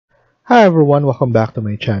Hi everyone, welcome back to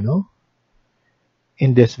my channel.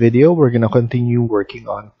 In this video, we're gonna continue working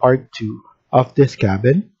on part 2 of this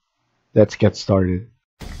cabin. Let's get started.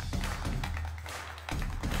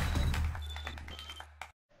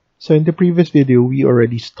 So in the previous video, we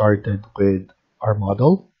already started with our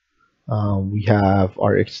model. We have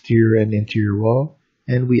our exterior and interior wall,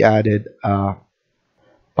 and we added a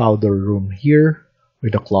powder room here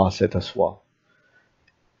with a closet as well.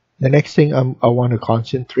 The next thing I want to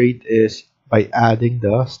concentrate is by adding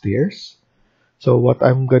the stairs. So what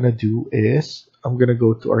I'm gonna do is I'm gonna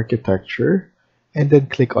go to architecture and then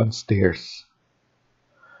click on stairs.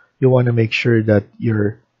 You want to make sure that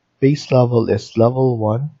your base level is level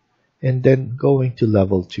 1 and then going to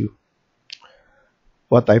level 2.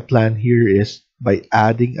 What I plan here is by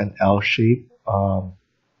adding an L-shape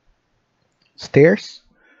stairs.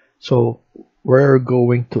 So we're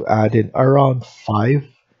going to add in around 5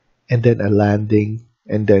 and then a landing,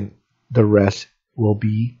 and then the rest will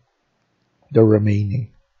be the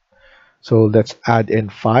remaining. So let's add in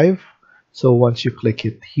 5. So once you click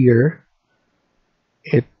it here,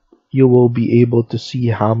 you will be able to see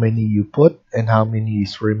how many you put and how many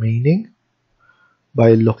is remaining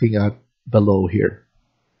by looking at below here.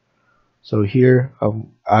 So here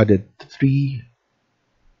added 3,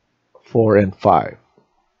 4, and 5.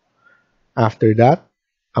 After that,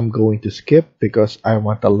 I'm going to skip because I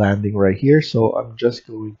want a landing right here. So I'm just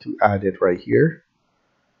going to add it right here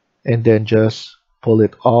and then just pull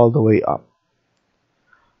it all the way up.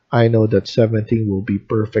 I know that 17 will be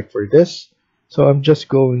perfect for this. So I'm just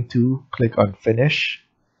going to click on finish.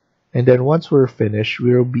 And then once we're finished,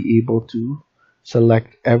 we'll be able to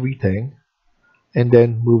select everything and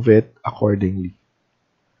then move it accordingly.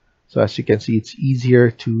 So as you can see, it's easier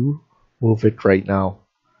to move it right now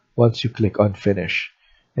once you click on finish.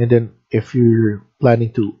 And then if you're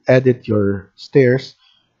planning to edit your stairs,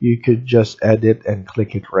 you could just edit and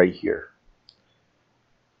click it right here.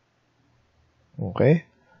 Okay,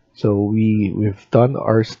 so we've done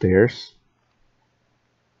our stairs.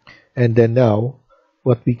 And then now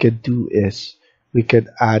what we could do is we could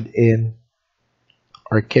add in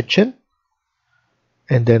our kitchen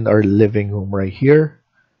and then our living room right here,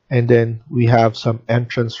 and then we have some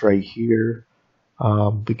entrance right here.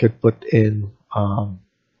 We could put in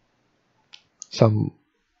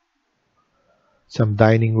some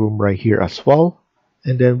dining room right here as well,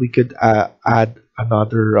 and then we could add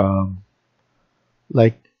another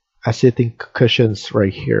like a sitting cushions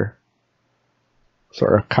right here, so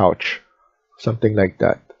a couch, something like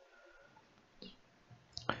that.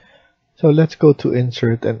 So let's go to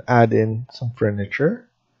insert and add in some furniture.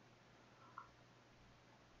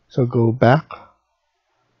 So go back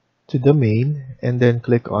to the main and then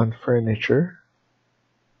click on furniture,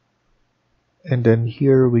 and then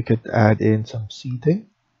here we could add in some seating.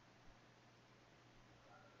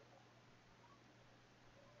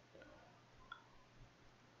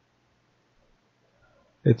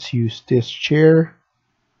 Let's use this chair,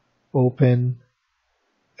 open,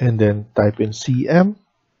 and then type in CM,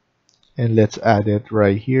 and let's add it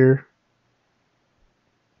right here.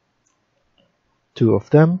 2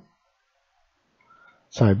 of them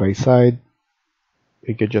side by side.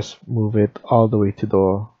 We could just move it all the way to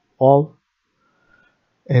the wall,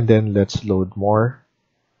 and then let's load more.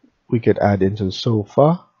 We could add into the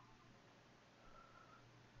sofa,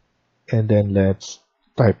 and then let's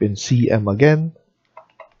type in CM again,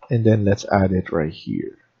 and then let's add it right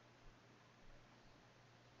here.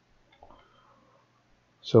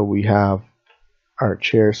 So we have our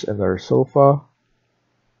chairs and our sofa.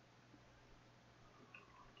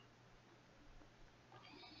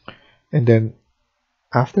 And then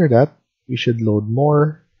after that, we should load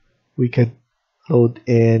more. We could load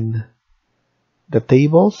in the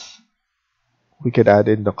tables. We could add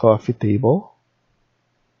in the coffee table.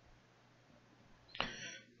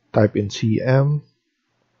 Type in CM,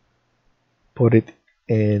 put it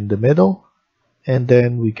in the middle, and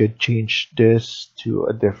then we could change this to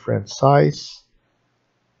a different size.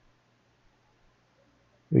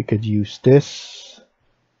 We could use this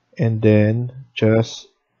and then just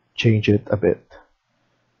change it a bit.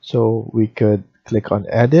 So we could click on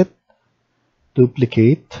edit,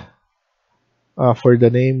 duplicate. For the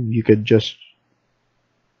name, you could just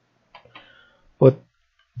put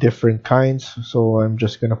different kinds. So I'm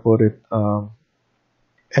just gonna put it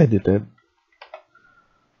edited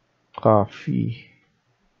coffee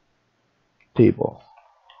table.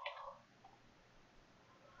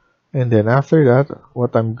 And then after that,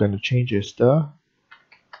 what I'm going to change is the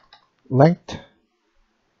length.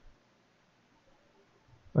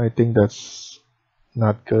 I think that's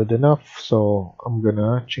not good enough, so I'm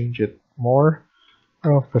gonna change it more.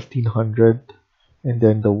 around 1500, and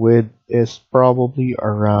then the width is probably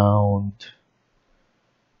around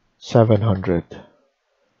 700.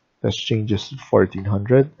 Let's change this to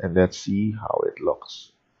 1400 and let's see how it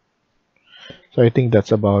looks. So I think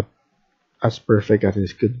that's about as perfect as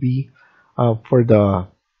it could be. For the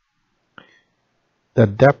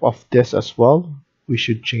depth of this as well, we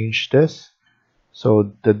should change this.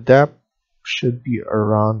 So the depth should be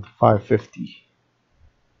around 550.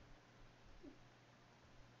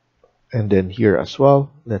 And then here as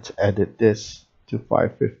well, let's edit this to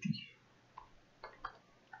 550.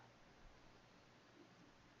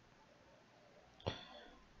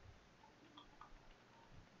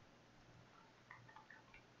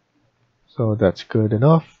 So that's good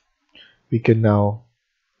enough. We can now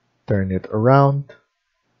turn it around.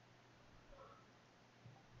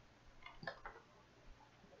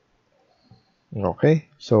 Okay,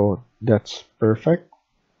 so that's perfect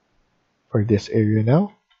for this area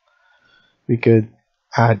now. We could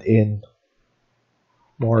add in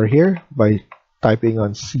more here by typing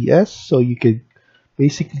on CS. So you could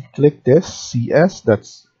basically click this CS,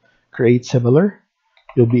 that's create similar.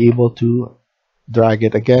 You'll be able to drag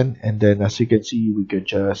it again, and then as you can see, we could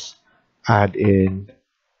just add in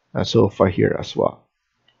a sofa here as well.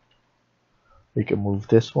 We can move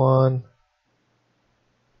this one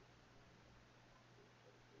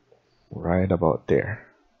right about there.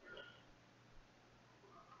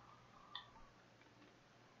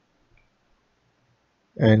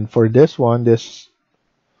 And for this one, okay,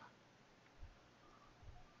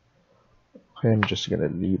 I'm just gonna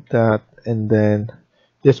leave that, and then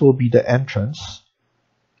this will be the entrance.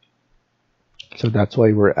 So that's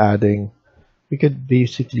why we're adding, we could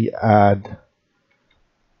basically add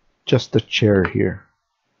just the chair here.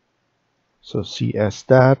 So CS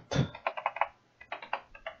that.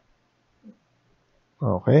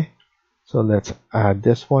 Okay, so let's add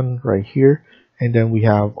this one right here, and then we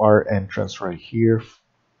have our entrance right here.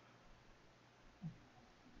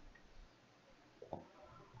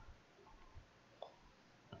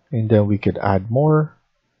 And then we could add more.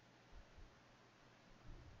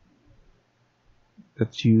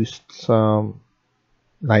 Let's use some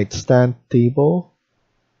nightstand table,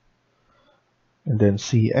 and then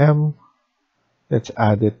CM. Let's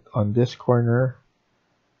add it on this corner,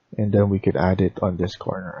 and then we could add it on this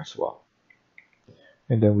corner as well.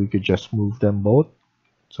 And then we could just move them both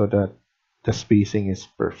so that the spacing is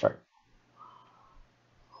perfect.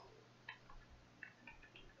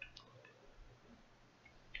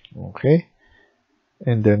 Okay,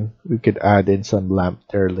 and then we could add in some lamp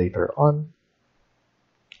there later on.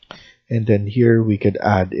 And then here we could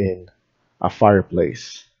add in a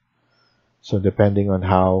fireplace. So depending on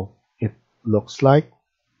how it looks like.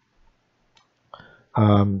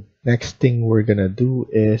 Next thing we're gonna do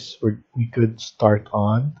is we could start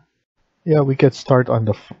on, we could start on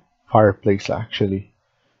the fireplace actually.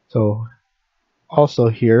 So also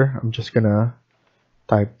here, I'm just gonna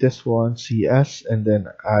type this one CS and then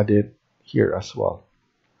add it here as well.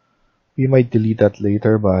 We might delete that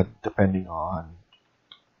later, but depending on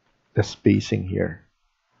the spacing here.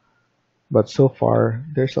 But so far,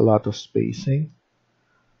 there's a lot of spacing.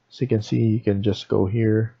 So you can see, you can just go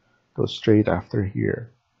here, go straight after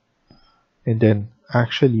here. And then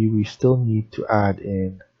actually, we still need to add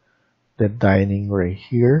in the dining right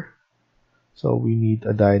here. So we need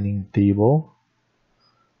a dining table.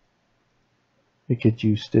 We could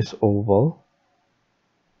use this oval.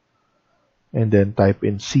 And then type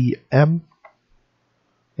in CM.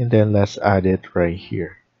 And then let's add it right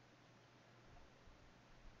here.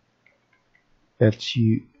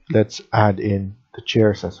 Let's add in the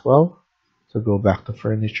chairs as well. So go back to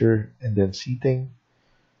furniture and then seating.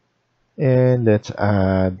 And let's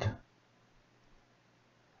add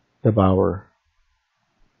the bower.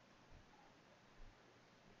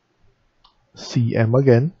 CM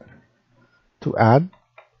again to add.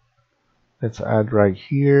 Let's add right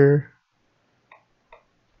here.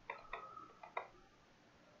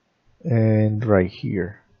 And right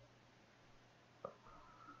here.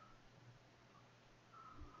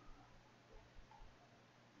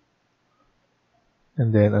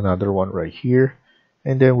 And then another one right here,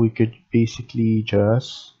 and then we could basically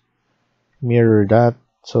just mirror that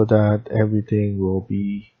so that everything will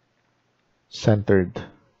be centered.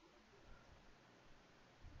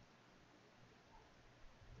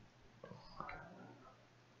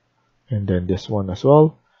 And then this one as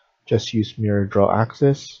well, just use mirror draw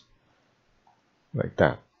axis like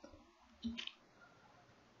that.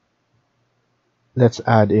 Let's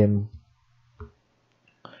add in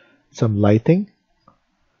some lighting.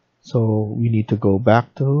 So we need to go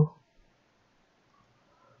back to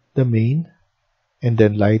the main, and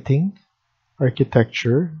then lighting,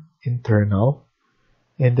 architecture, internal,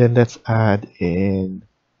 and then let's add in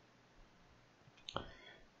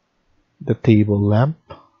the table lamp,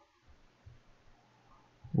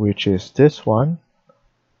 which is this one,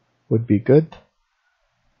 would be good.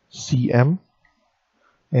 CM,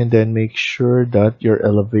 and then make sure that your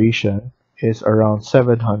elevation is around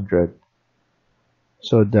 700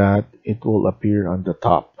 so that it will appear on the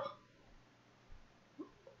top.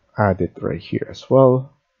 Add it right here as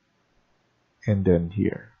well, and then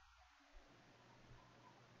here.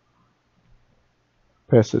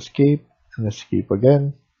 Press escape and escape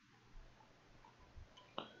again.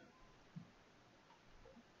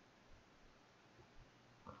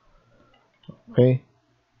 Okay,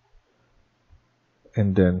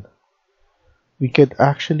 and then we could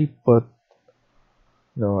actually put,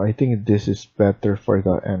 no, I think this is better for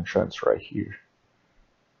the entrance right here.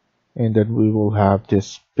 And then we will have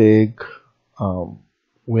this big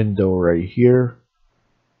window right here,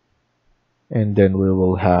 and then we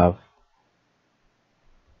will have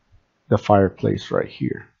the fireplace right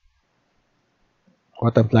here.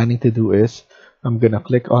 What I'm planning to do is I'm gonna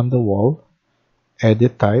click on the wall,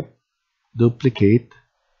 edit type, duplicate.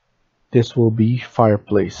 This will be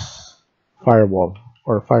fireplace, firewall,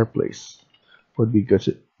 or fireplace would be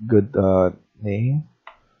good name.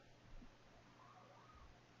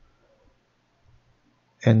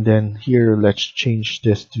 And then here, let's change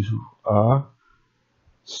this to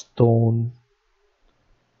stone.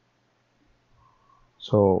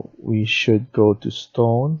 So we should go to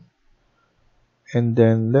stone, and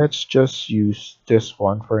then let's just use this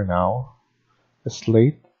one for now. A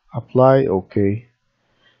slate, apply, okay.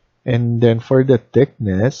 And then for the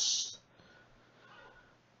thickness,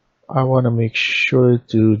 I want to make sure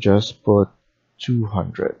to just put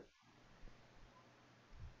 200.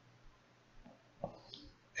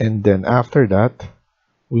 And then after that,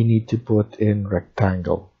 we need to put in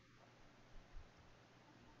rectangle.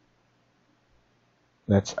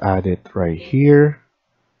 Let's add it right here.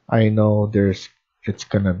 I know it's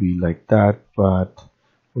gonna be like that, but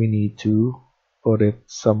we need to put it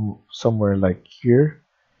somewhere like here,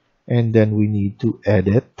 and then we need to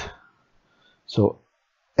edit. So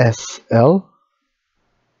SL,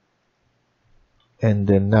 and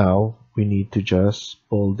then now we need to just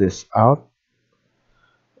pull this out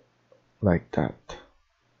like that.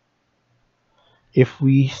 If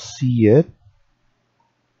we see it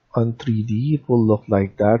on 3D, it will look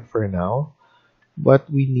like that for now, but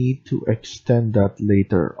we need to extend that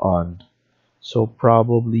later on. So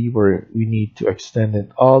probably we need to extend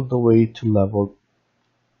it all the way to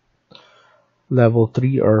level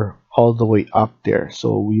 3 or all the way up there.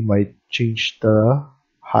 So we might change the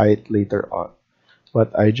height later on,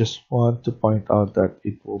 but I just want to point out that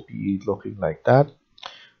it will be looking like that.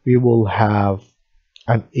 We will have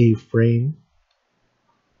an A-frame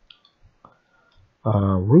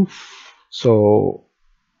roof, so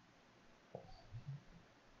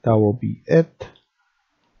that will be it.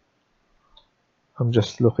 I'm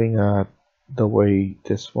just looking at the way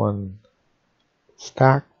this one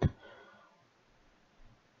stacked,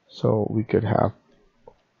 so we could have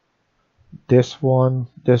this wall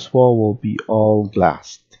will be all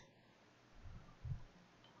glassed.